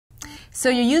So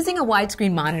you're using a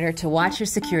widescreen monitor to watch your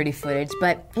security footage,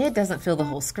 but it doesn't fill the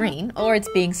whole screen, or it's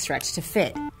being stretched to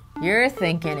fit. You're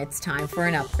thinking it's time for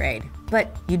an upgrade,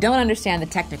 but you don't understand the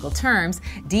technical terms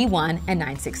D1 and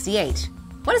 960H.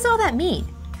 What does all that mean?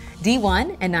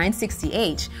 D1 and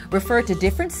 960H refer to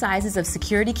different sizes of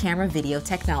security camera video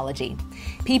technology.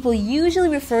 People usually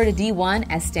refer to D1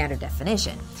 as standard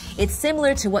definition. It's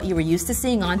similar to what you were used to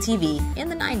seeing on TV in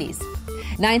the 90s.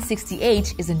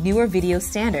 960H is a newer video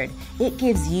standard. It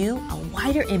gives you a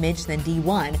wider image than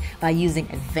D1 by using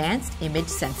advanced image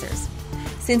sensors.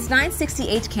 Since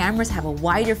 960H cameras have a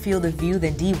wider field of view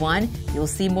than D1, you'll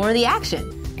see more of the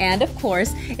action. And of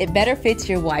course, it better fits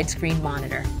your widescreen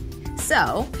monitor.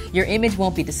 So, your image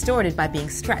won't be distorted by being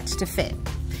stretched to fit.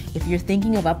 If you're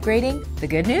thinking of upgrading, the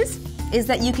good news is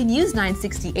that you can use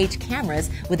 960H cameras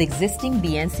with existing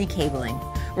BNC cabling.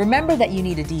 Remember that you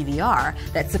need a DVR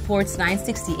that supports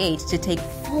 960H to take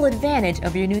full advantage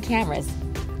of your new cameras.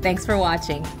 Thanks for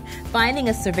watching. Finding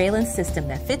a surveillance system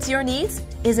that fits your needs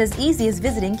is as easy as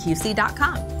visiting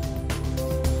QSee.com.